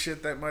into this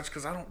shit that much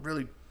because I don't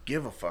really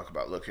give a fuck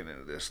about looking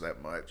into this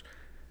that much.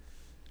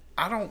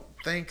 I don't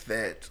think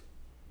that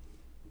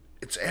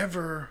it's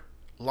ever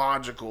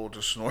logical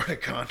to snort a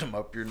condom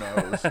up your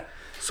nose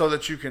so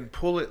that you can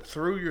pull it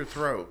through your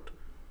throat.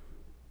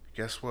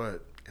 Guess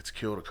what? It's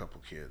killed a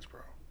couple kids,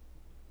 bro.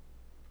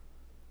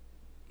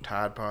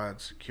 Tide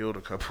Pods killed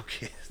a couple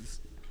kids.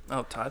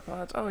 Oh, Tide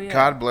Pods? Oh, yeah.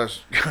 God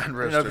rest You know,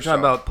 their if you're talking soul.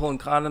 about pulling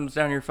condoms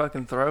down your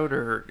fucking throat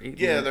or eating,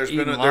 Yeah, there's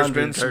eating been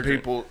laundry some detergent.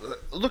 people.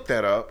 Look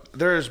that up.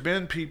 There has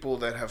been people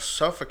that have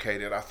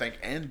suffocated, I think,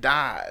 and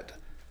died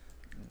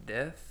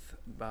Death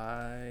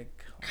by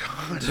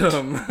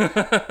condom.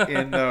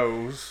 in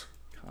those.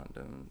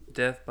 Condom.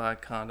 Death by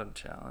condom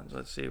challenge.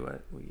 Let's see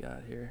what we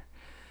got here.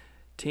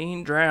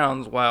 Teen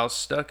drowns while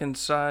stuck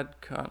inside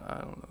I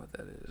don't know what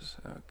that is.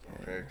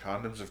 Okay,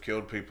 condoms have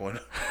killed people.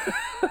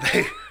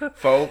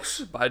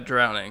 Folks, By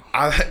drowning.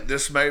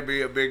 this may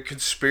be a big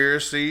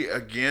conspiracy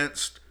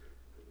against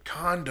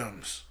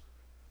condoms.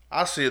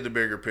 I see the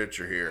bigger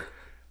picture here.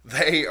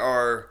 They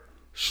are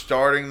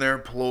starting their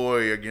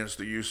ploy against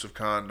the use of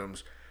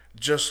condoms,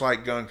 just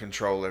like gun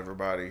control,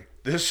 everybody.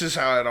 This is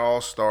how it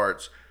all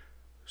starts.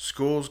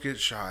 Schools get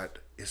shot.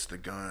 It's the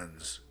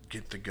guns.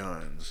 Get the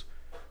guns.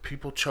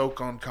 People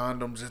choke on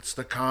condoms. It's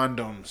the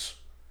condoms.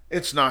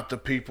 It's not the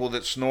people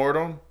that snort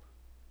them.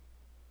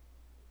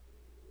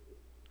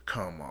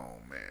 Come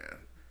on, man.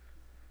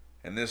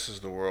 And this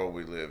is the world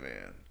we live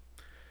in.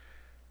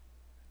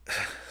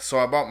 So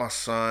I bought my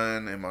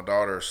son and my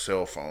daughter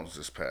cell phones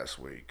this past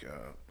week.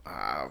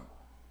 My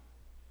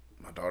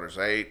daughter's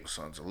 8, my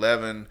son's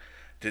 11.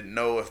 Didn't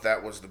know if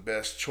that was the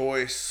best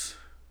choice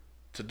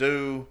to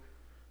do.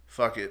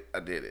 Fuck it,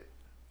 I did it.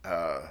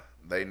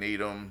 They need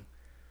them.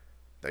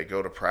 They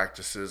go to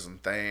practices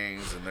and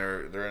things, and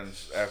they're in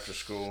after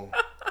school.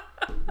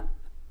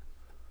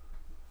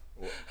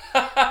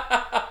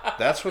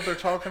 That's what they're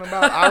talking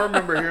about. I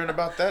remember hearing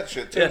about that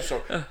shit too. Yeah.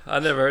 So I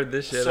never heard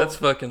this shit. So- That's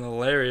fucking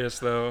hilarious,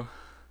 though.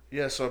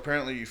 yeah, so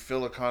apparently you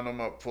fill a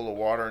condom up full of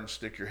water and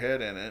stick your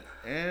head in it,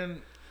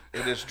 and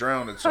it has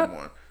drowned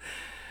someone.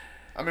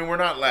 I mean, we're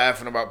not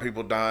laughing about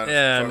people dying.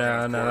 Yeah,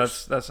 fucking, no, of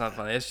course. that's not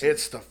funny.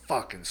 It's the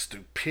fucking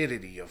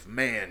stupidity of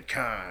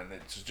mankind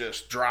that's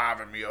just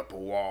driving me up a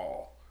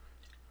wall.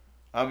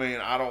 I mean,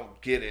 I don't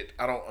get it.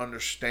 I don't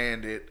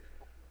understand it.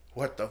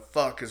 What the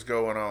fuck is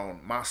going on?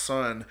 My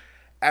son,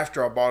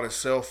 after I bought his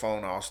cell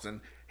phone,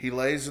 Austin, he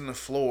lays in the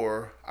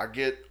floor. I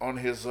get on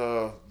his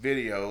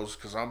videos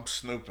because I'm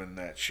snooping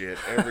that shit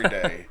every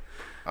day.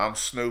 I'm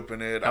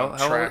snooping it. I'm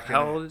tracking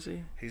how it. old is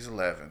he? He's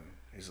 11.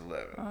 He's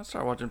 11. I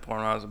started watching porn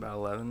when I was about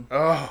 11.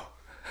 Oh,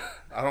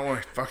 I don't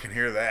want to fucking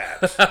hear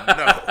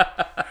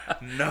that.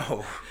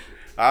 No.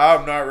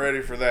 I'm not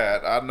ready for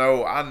that. I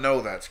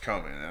know that's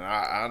coming, and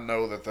I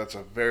know that that's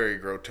a very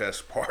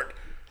grotesque part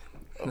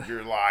of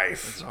your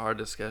life. It's a hard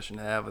discussion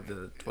to have with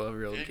a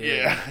 12-year-old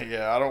kid.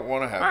 Yeah, I don't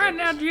want to have All right,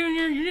 that. now,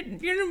 Junior,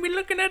 you don't be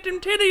looking at them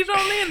titties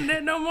on the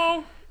internet no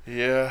more.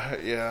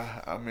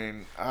 Yeah. I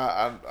mean,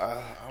 I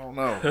don't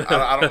know.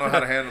 I don't know how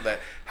to handle that.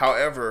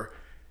 However,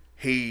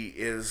 he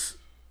is,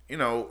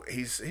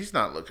 he's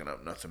not looking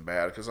up nothing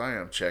bad because I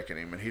am checking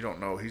him, and he don't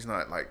know. He's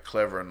not like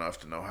clever enough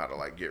to know how to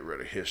like get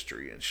rid of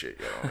history and shit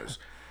yet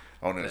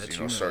on his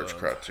search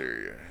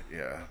criteria.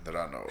 Yeah, that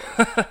I know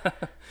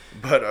of.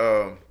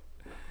 But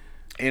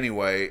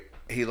anyway,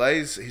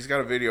 he's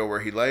got a video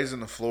where he lays in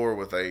the floor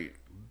with a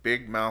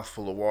big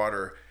mouthful of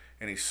water,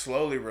 and he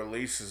slowly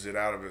releases it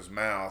out of his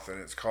mouth, and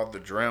it's called the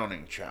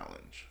drowning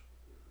challenge.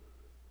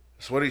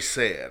 That's what he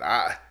said.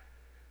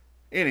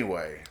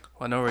 Anyway.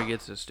 Well, I know where he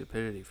gets his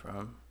stupidity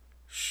from.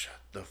 Shut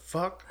the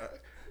fuck up.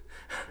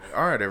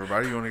 All right,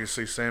 everybody, you want to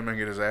see Sandman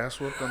get his ass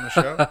whooped on the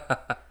show?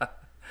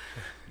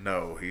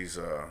 No, he's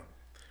a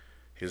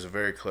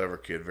very clever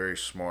kid, very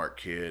smart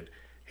kid.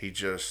 He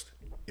just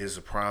is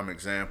a prime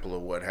example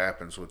of what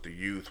happens with the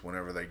youth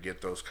whenever they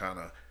get those kind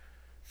of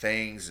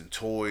things and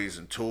toys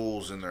and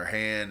tools in their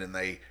hand, and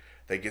they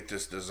get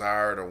this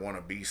desire to want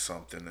to be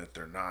something that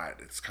they're not.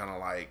 It's kind of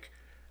like,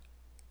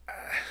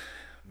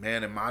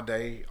 man, in my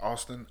day,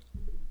 Austin,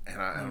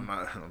 and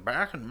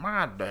back in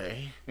my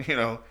day,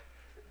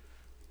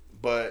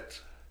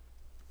 but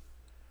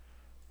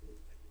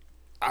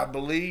I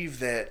believe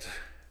that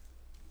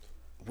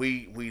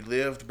we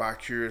lived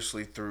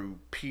vicariously through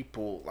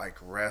people like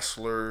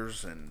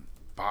wrestlers and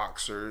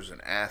boxers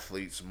and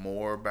athletes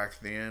more back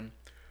then.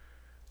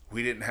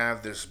 We didn't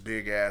have this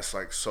big ass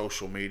like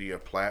social media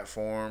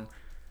platform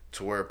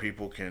to where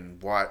people can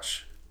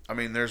watch. I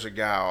mean, there's a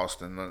guy,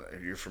 Austin,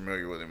 you're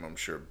familiar with him, I'm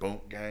sure,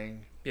 Boonk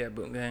Gang. Yeah,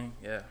 Boonk Gang,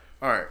 yeah.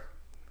 All right.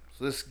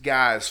 So this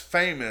guy is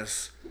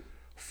famous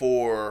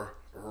for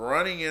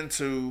running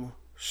into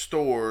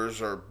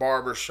stores or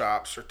barber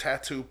shops or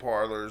tattoo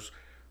parlors,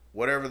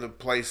 whatever the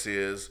place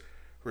is,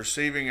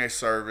 receiving a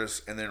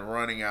service and then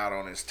running out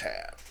on his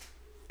tab.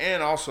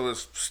 And also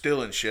is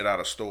stealing shit out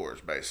of stores,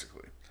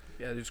 basically.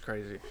 Yeah, dude's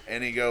crazy.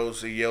 And he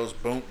yells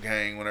Boonk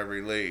Gang whenever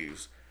he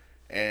leaves,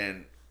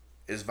 and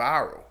is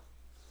viral.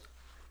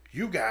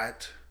 You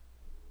got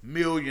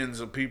millions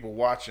of people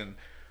watching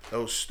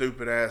those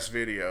stupid ass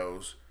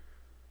videos,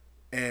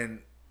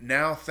 and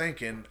now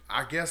thinking,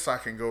 I guess I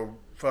can go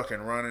fucking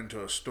run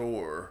into a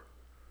store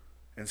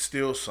and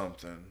steal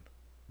something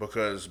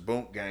because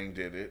Boonk Gang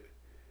did it.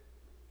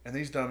 And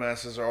these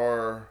dumbasses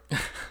are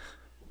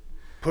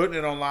putting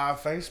it on live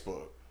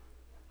Facebook.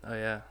 Oh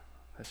yeah,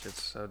 that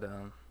shit's so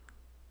dumb.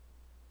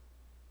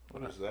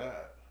 What is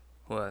that?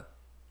 What?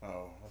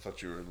 Oh, I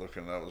thought you were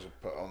looking. That was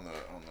on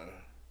the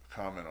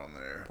comment on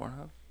there.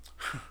 Pornhub?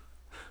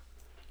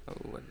 Oh,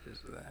 what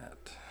is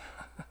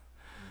that?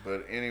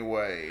 But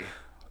anyway,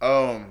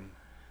 but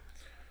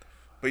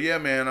yeah,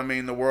 man, I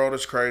mean, the world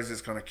is crazy.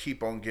 It's going to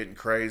keep on getting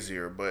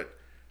crazier, but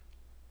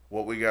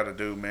what we got to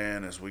do,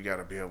 man, is we got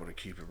to be able to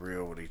keep it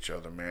real with each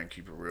other, man,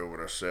 keep it real with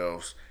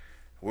ourselves.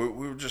 We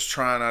were just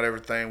trying out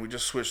everything. We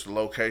just switched the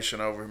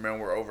location over, man.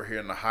 We're over here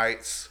in the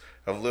Heights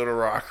of Little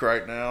Rock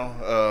right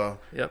now.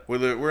 Yep.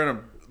 We're in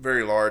a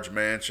very large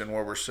mansion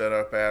where we're set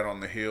up at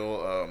on the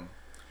hill.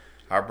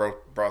 I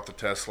brought the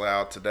Tesla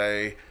out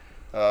today.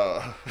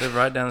 Live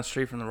right down the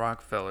street from the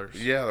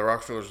Rockefellers. Yeah, the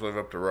Rockefellers live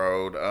up the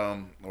road.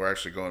 We're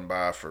actually going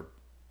by for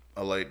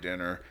a late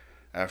dinner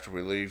after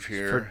we leave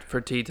here. For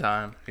tea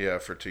time. Yeah,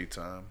 for tea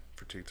time.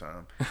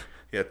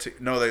 Yeah,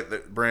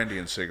 brandy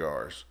and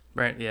cigars.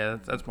 Yeah,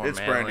 that's more It's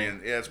manly.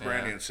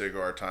 brandy and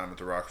cigar time at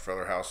the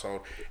Rockefeller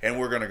household, and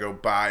we're gonna go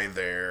by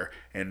there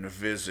and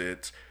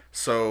visit.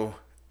 So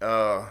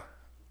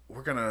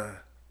we're gonna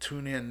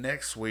tune in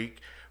next week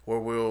where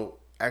we'll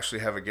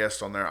actually have a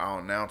guest on there. I'll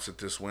announce it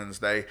this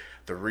Wednesday.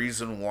 The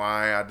reason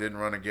why I didn't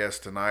run a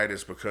guest tonight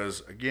is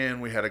because,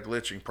 again, we had a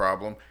glitching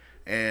problem,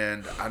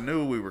 and I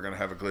knew we were gonna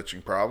have a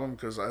glitching problem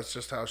because that's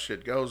just how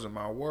shit goes in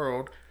my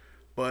world.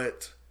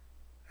 But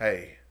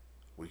hey,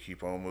 we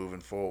keep on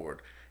moving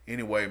forward.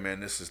 Anyway,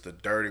 man, this is the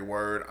Dirty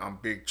Word. I'm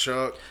Big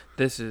Chuck.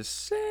 This is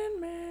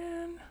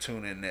Sandman.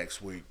 Tune in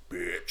next week,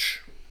 bitch.